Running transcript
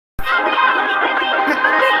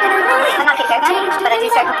So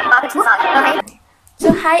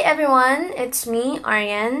hi everyone, it's me,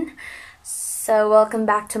 Arianne. So welcome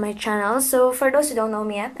back to my channel. So for those who don't know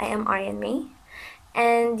me yet, I am Arianne May.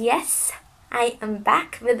 And yes, I am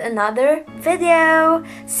back with another video.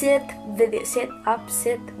 Sit up,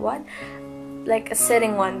 what? Like a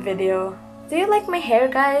sitting one video. Do you like my hair,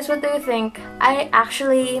 guys? What do you think? I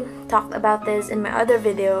actually talked about this in my other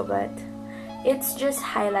video, but it's just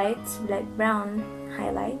highlights, like brown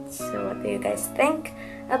highlights. So what do you guys think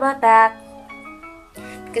about that?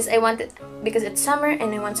 Because it's summer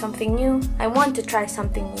and I want something new. I want to try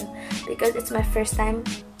something new because it's my first time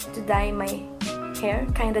to dye my hair,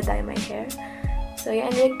 dye my hair. So yeah,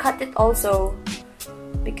 and I cut it also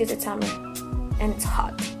because it's summer and it's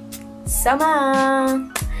hot. Summer!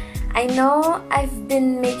 I know I've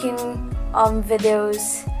been making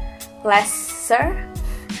videos lesser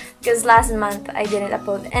because last month I didn't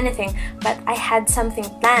upload anything, but I had something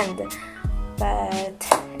planned.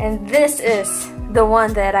 And this is the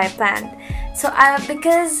one that I planned. So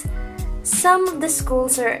because some of the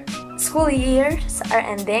school years are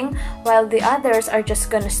ending, while the others are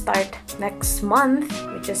just gonna start next month,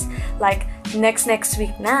 which is like next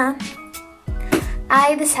week now.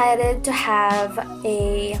 I decided to have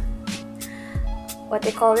a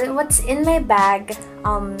what's in my bag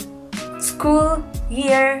school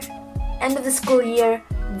year, end of the school year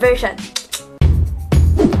version.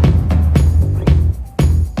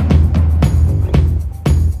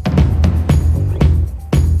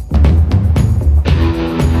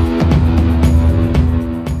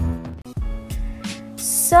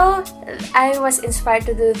 So I was inspired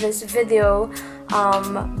to do this video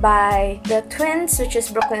by the twins, which is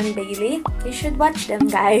Brooklyn and Bailey. You should watch them,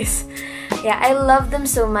 guys. Yeah, I love them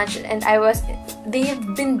so much, and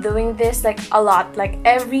they've been doing this like a lot, like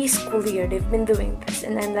every school year they've been doing this,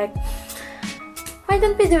 and I'm like, why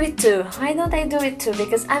don't we do it too? Why don't I do it too?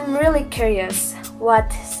 Because I'm really curious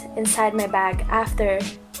what's inside my bag after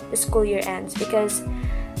the school year ends, because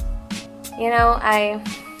you know, I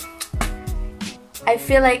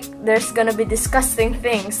feel like there's gonna be disgusting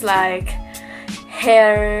things like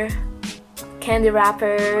hair, candy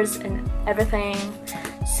wrappers, and everything.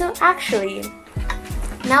 So actually,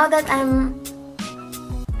 now that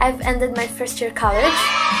I've ended my first year college,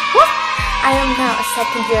 I am now a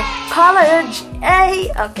second year college. Hey,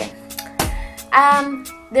 okay.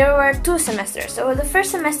 There were 2 semesters. So the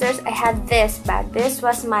first semesters I had this bag. This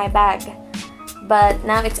was my bag, but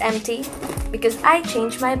now it's empty because I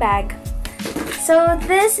changed my bag. So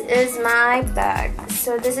this is my bag.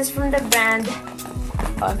 So this is from the brand,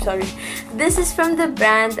 this is from the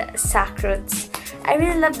brand Sacroots. I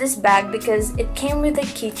really love this bag because it came with a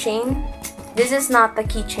keychain. This is not the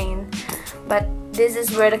keychain, but this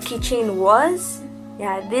is where the keychain was.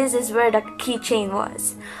 Yeah, this is where the keychain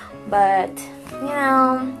was. But you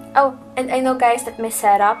know, oh, and I know, guys, that my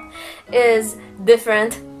setup is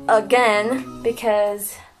different again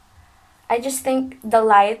because I just think the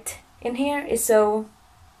light in here is so,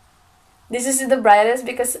 this is the brightest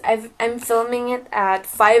because I'm filming it at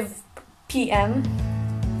 5 p.m.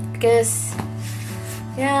 because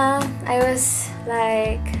yeah, I was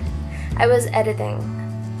editing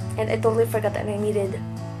and I totally forgot that I needed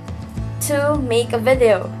to make a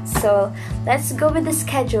video. So let's go with the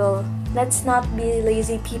schedule. Let's not be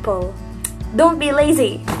lazy, people. Don't be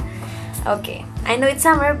lazy. Okay, I know it's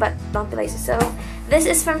summer, but don't be lazy. So this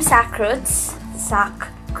is from Sacroots.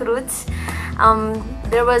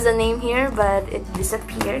 There was a name here, but it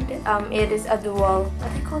disappeared. It is a dual,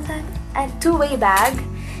 what do you call that? A two-way bag.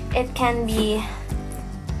 It can be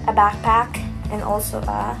a backpack and also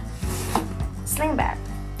a sling bag.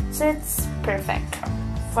 So it's perfect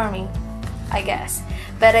for me, I guess.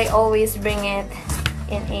 But I always bring it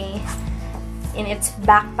in its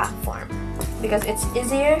backpack form because it's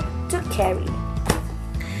easier to carry.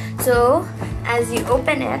 So as you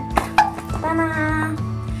open it, ta-da!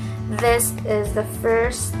 This is the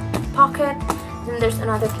first pocket, then there's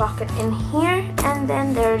another pocket in here, and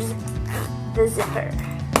then there's the zipper.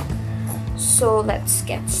 So let's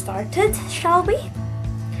get started, shall we?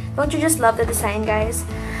 Don't you just love the design, guys?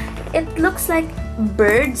 It looks like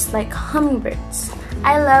birds, like hummingbirds.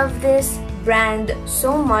 I love this brand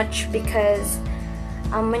so much because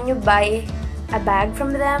when you buy a bag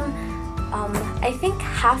from them, I think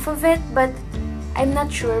half of it, but I'm not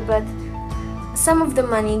sure, but some of the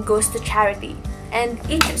money goes to charity, and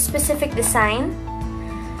each specific design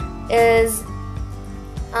is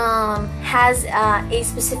has a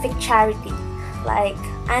specific charity, like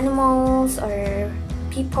animals or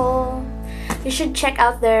people. You should check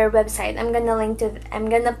out their website. I'm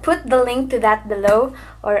gonna put the link to that below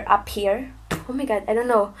or up here. Oh my god, I don't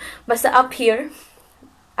know, but up here.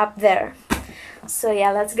 up there. So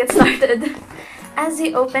yeah, let's get started. As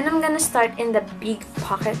you open, I'm gonna start in the big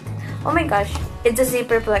pocket. Oh my gosh, it's a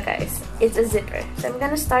zipper plug, guys. It's a zipper. So I'm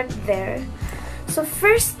gonna start there. So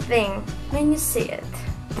first thing, when you see it,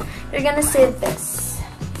 you're gonna see this.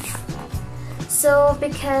 So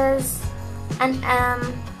because an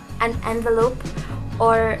envelope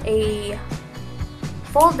or a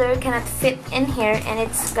folder cannot fit in here and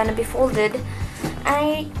it's gonna be folded,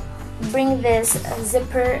 I bring this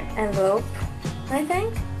zipper envelope, I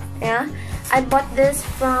think. Yeah, I bought this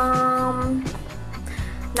from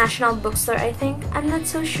National Bookstore, I think. I'm not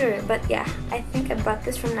so sure, but yeah, I think I bought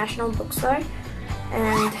this from National Bookstore.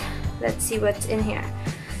 And let's see what's in here.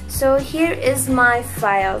 So here is my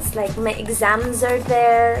files, like my exams are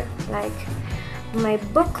there, like my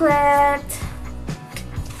booklet.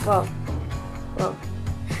 Whoa.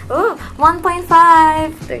 Oh,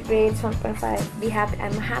 1.5, the grades 1.5. Be happy,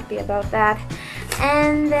 I'm happy about that.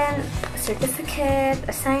 And then certificate,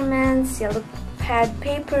 assignments, yellow pad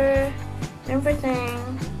paper,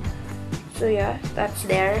 everything. So yeah, that's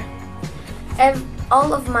there. And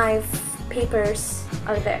all of my papers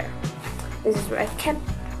are there. This is where I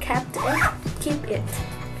keep it.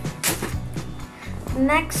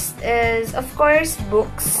 Next is, of course,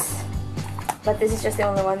 books. But this is just the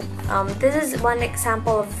only one. This is one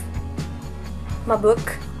example of my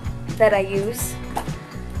book that I use.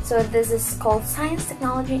 So this is called Science,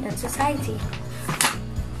 Technology, and Society.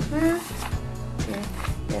 Then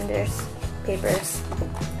there's papers.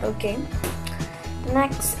 Okay.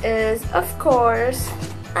 Next is, of course,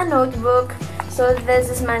 a notebook. So this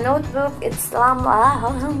is my notebook. It's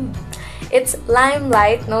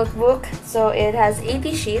Limelight notebook. So it has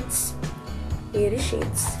 80 sheets. 80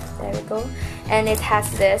 sheets. There we go. And it has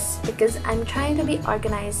this because I'm trying to be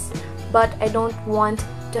organized, but I don't want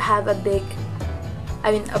to have a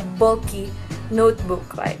bulky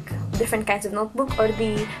notebook, like different kinds of notebook, or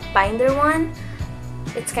the binder one.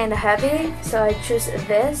 It's kind of heavy, so I choose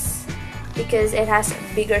this because it has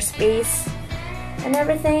bigger space and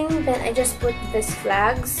everything. Then I just put these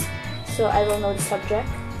flags so I will know the subject.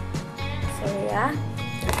 So yeah,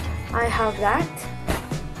 I have that.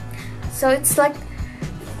 So it's like,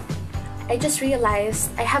 I just realized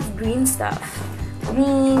I have green stuff.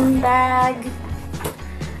 Green bag,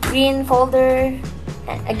 green folder,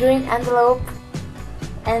 a green envelope,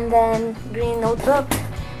 and then green notebook.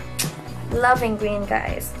 Loving green,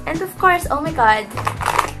 guys. And of course, oh my god,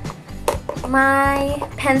 my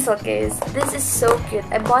pencil case. This is so cute.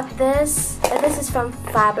 I bought this. This is from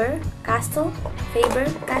Faber-Castell.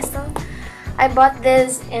 I bought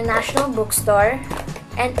this in National Bookstore,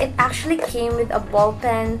 and it actually came with a ball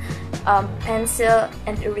pen, pencil,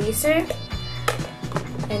 and eraser.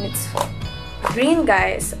 And it's green,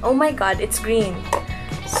 guys. Oh my god, it's green.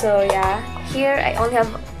 So yeah, here I only have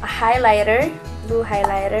a highlighter, blue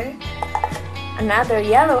highlighter, another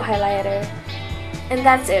yellow highlighter, and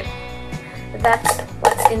that's it. That's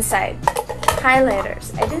what's inside.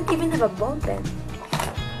 Highlighters. I didn't even have a ball pen.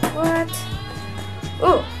 What?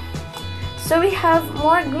 Oh, so we have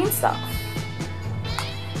more green stuff.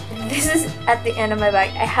 This is at the end of my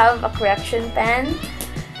bag. I have a correction pen,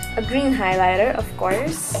 a green highlighter, of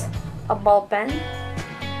course, a ball pen.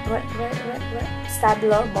 What?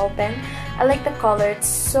 Stabilo ball pen. I like the color. It's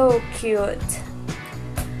so cute.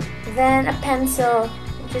 Then a pencil,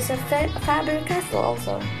 which is a Faber-Castell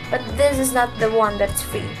also. But this is not the one that's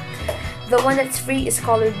free. The one that's free is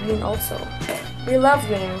colored green also. We love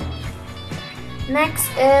green. Next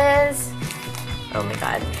is, oh my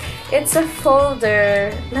god, it's a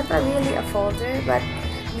folder. Not really a folder, but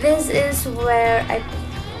this is where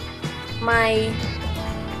my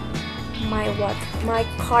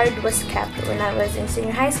card was kept when I was in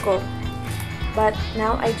senior high school. But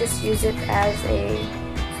now I just use it as a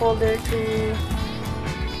folder to,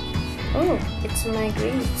 oh, it's my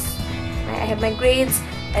grades. I have my grades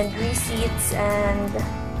and receipts and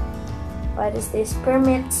what is this,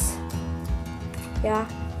 permits. Yeah.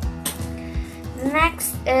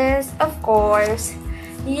 Next is, of course,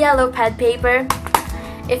 yellow pad paper.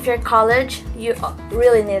 If you're college, you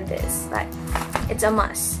really need this. Like, it's a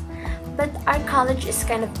must. But our college is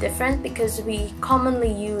kind of different because we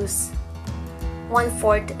commonly use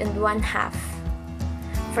 1/4 and 1/2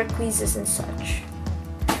 for quizzes and such.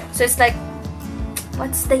 So it's like,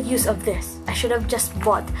 what's the use of this? I should have just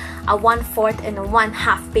bought a 1/4 and a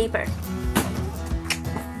 1/2 paper.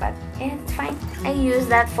 But it's fine. I use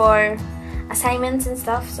that for assignments and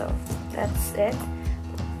stuff, so that's it.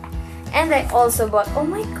 And I also bought, oh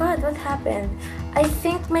my god, what happened? I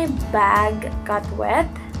think my bag got wet.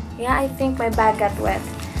 Yeah, I think my bag got wet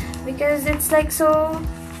because it's like so,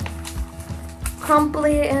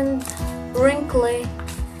 crumply and wrinkly.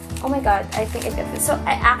 Oh my god, I think I get this. So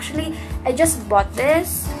I just bought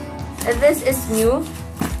this. This is new.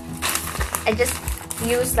 I just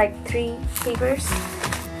used like 3 papers.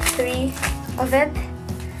 3 of it.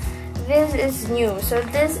 This is new. So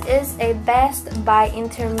this is a Best Buy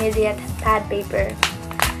intermediate pad paper.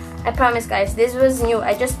 I promise guys, this was new.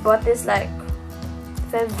 I just bought this like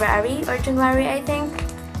February or January, I think.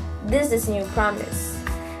 This is new, promise.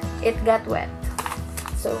 It got wet.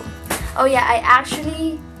 So, oh yeah, I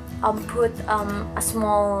actually put a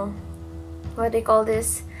small, what do you call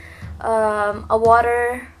this? A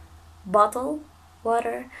water bottle,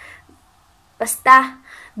 basta,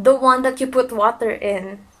 the one that you put water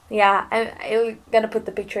in. Yeah, I'm gonna put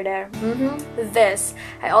the picture there. This,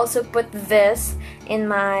 I also put this in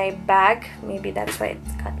my bag. Maybe that's why it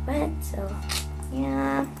got wet. So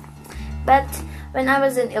yeah, but when I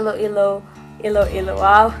was in Iloilo,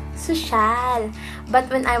 wow, social. But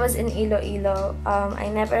when I was in Iloilo, I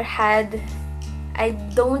never had,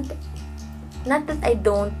 not that I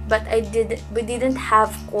don't, but we didn't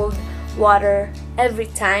have cold water every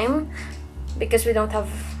time because we don't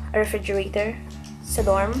have a refrigerator sa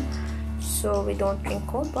dorm, so we don't drink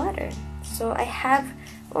cold water. So I have,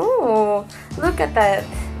 oh, look at that,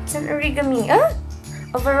 it's an origami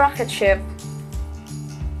of a rocket ship.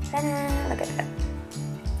 Ta-da! Look at that.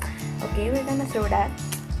 Okay, we're gonna throw that.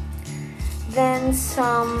 Then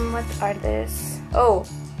some, what are this? Oh,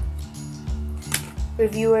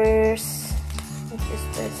 reviewers. What is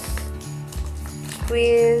this?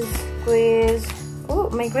 Quiz. Oh,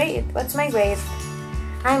 my grade. What's my grade?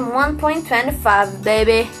 I'm 1.25,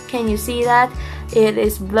 baby. Can you see that? It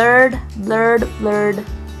is blurred.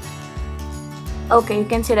 Okay, you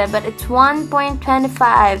can see that, but it's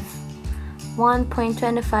 1.25.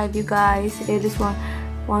 1.25, you guys. It is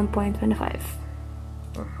 1.25.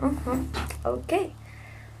 Okay.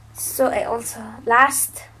 So I also,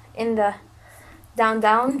 last in the down,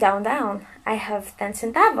 I have 10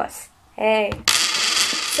 centavos. Hey.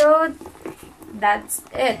 So that's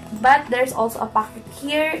it. But there's also a pocket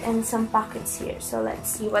here and some pockets here. So let's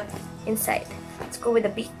see what inside. Let's go with the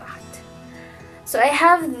big pocket. So I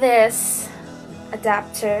have this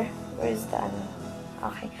adapter. Where is that?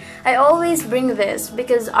 Okay. I always bring this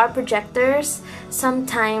because our projectors,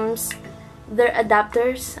 sometimes their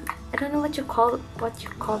adapters, I don't know what you call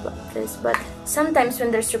this, but sometimes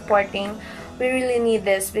when there's reporting, we really need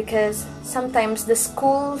this because sometimes the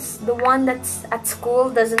one that's at school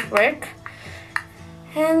doesn't work,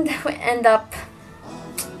 and we end up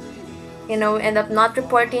not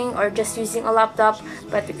reporting or just using a laptop,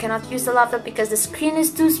 but we cannot use the laptop because the screen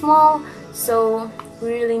is too small, so we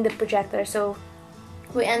really need the projector. So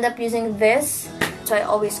we end up using this, so I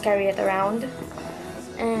always carry it around.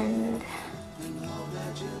 And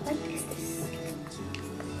what is this?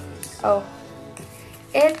 Oh,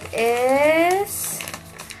 it is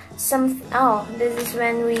some, oh, this is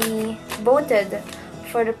when we voted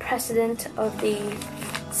for the president of the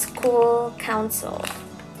school council.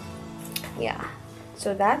 Yeah,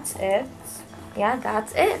 so that's it. Yeah,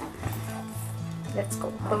 that's it. Let's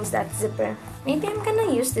go close that zipper. Maybe I'm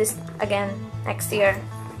gonna use this again next year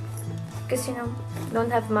because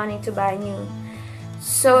don't have money to buy new.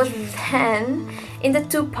 So then in the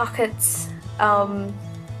 2 pockets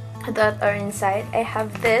that are inside, I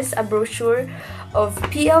have this, a brochure of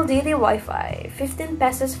PLDT Wi-Fi, 15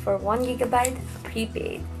 pesos for 1 gigabyte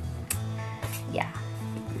prepaid. Yeah,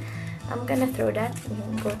 I'm gonna throw that. We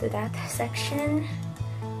can go to that section.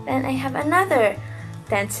 Then I have another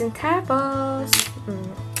 10 centavos.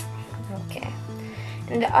 Okay,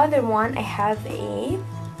 and the other one I have a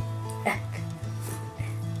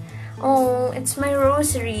oh, it's my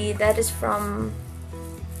rosary that is from,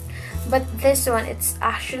 but this one, it's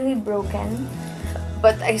actually broken,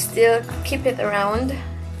 but I still keep it around,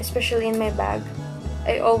 especially in my bag.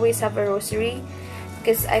 I always have a rosary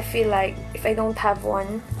because I feel like if I don't have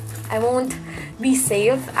one, I won't be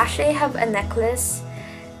safe. Actually, I have a necklace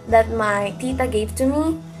that my tita gave to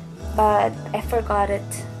me, but I forgot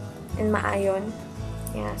it in Maayon.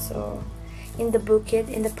 Yeah, so in the bukid,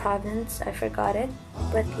 in the province, I forgot it.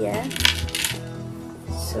 But yeah,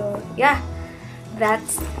 so yeah,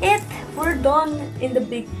 that's it. We're done in the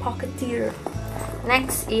big pocketeer.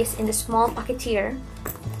 Next is in the small pocketeer.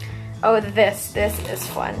 Oh, this is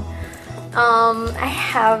fun. I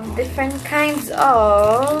have different kinds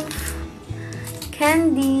of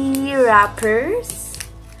candy wrappers,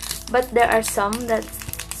 but there are some that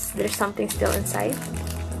there's something still inside.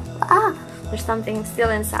 There's something still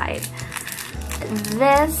inside.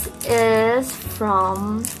 This is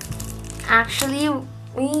from, actually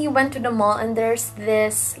we went to the mall and there's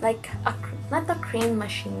this like not a crane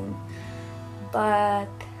machine, but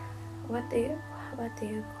what do you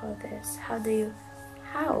call this? How do you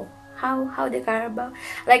Carabao?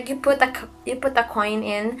 Like you put a coin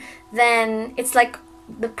in, then it's like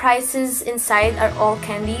the prices inside are all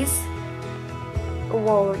candies.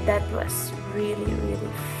 Whoa, that was really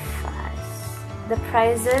fast. The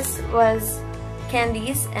prizes was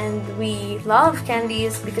candies, and we love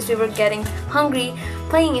candies because we were getting hungry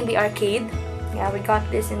playing in the arcade. Yeah, we got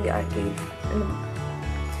this in the arcade.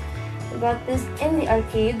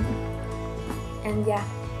 And yeah,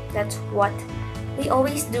 that's what we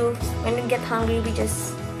always do when we get hungry. We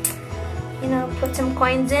just, you know, put some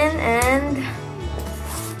coins in and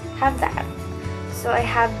have that. So I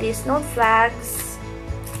have these note flags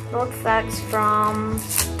from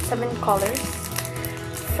 7 colors.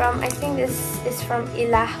 I think this is from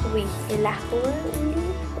Ilahui.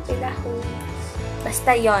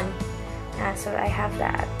 Basta yon. So I have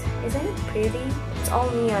that. Isn't it pretty? It's all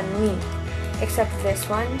neon me, except this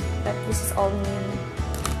one, but this is all neon.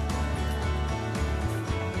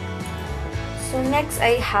 So next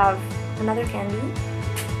I have another candy.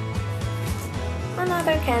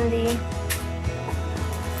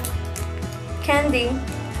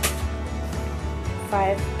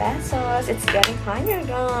 5 pesos. It's getting higher,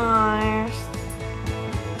 guys.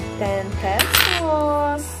 10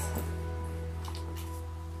 pesos.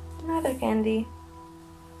 Another candy.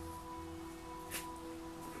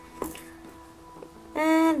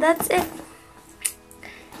 And that's it.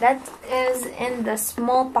 That is in the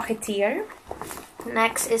small packeteer.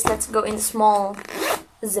 Next is, let's go in the small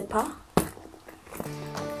zipper.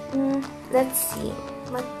 Let's see.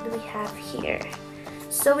 What do we have here?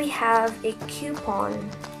 So we have a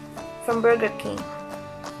coupon from Burger King.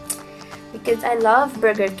 Because I love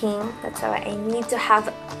Burger King, that's why I need to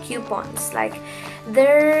have coupons. Like,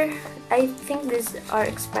 I think these are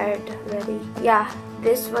expired already. Yeah,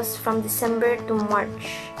 this was from December to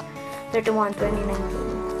March 31,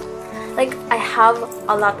 2019. Like, I have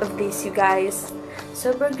a lot of these, you guys.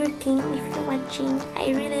 So Burger King, if you're watching,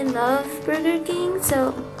 I really love Burger King,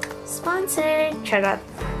 so sponsor. Charot.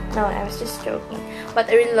 No, I was just joking. But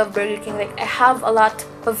I really love Burger King. Like, I have a lot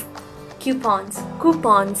of coupons.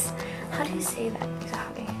 How do you say that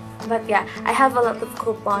exactly? But yeah, I have a lot of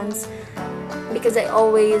coupons because I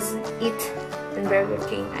always eat in Burger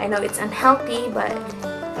King. I know it's unhealthy, but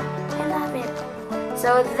I love it.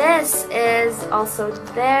 So this is also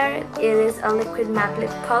there. It is a liquid matte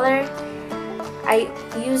lip color. I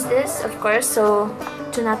use this, of course, so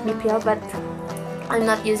to not be pale, but I'm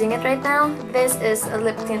not using it right now. This is a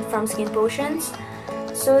lip tint from Skin Potions.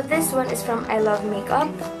 So this one is from I Love Makeup.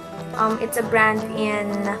 It's a brand in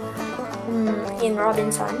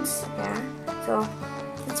Robinsons. Yeah. So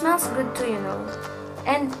it smells good too, you know.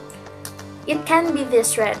 And it can be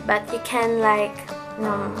this red, but you can, like, you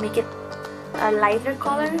know, make it a lighter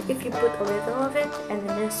color if you put a little of it and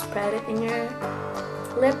then just spread it in your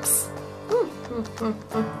lips.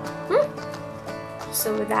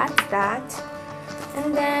 So that's that.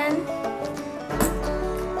 And then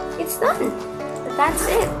it's done. That's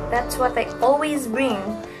it. That's what I always bring.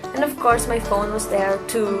 And of course my phone was there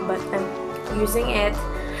too, but I'm using it.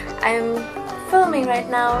 I'm filming right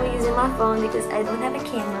now using my phone because I don't have a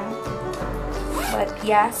camera. But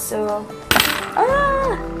yeah, so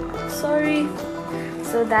sorry.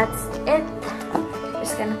 So that's it.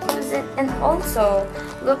 Just gonna close it. And also,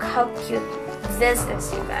 look how cute this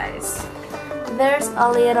is, you guys. There's a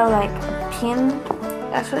little, like, a pin.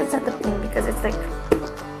 Actually, it's not a pin because it's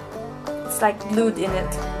like glued in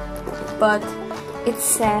it. But it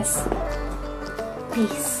says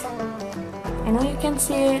peace. I know you can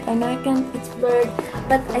see it. I know you can. It's blurred,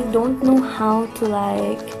 but I don't know how to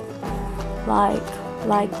like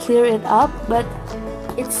clear it up. But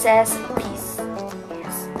it says peace.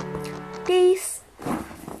 Yes, peace.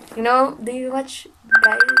 You know? Do you watch,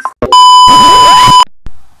 guys?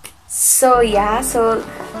 So yeah, so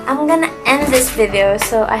I'm gonna end this video.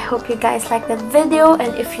 So I hope you guys liked the video,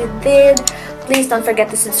 and if you did, please don't forget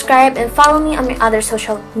to subscribe and follow me on my other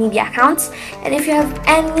social media accounts. And if you have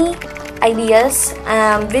any ideas,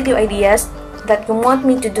 video ideas that you want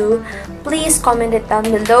me to do, please comment it down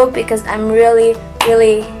below because I'm really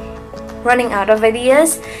running out of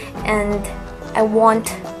ideas and I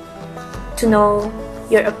want to know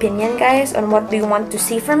your opinion, guys, on what do you want to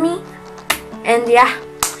see from me. And yeah,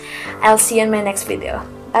 I'll see you in my next video.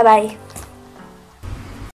 Bye bye.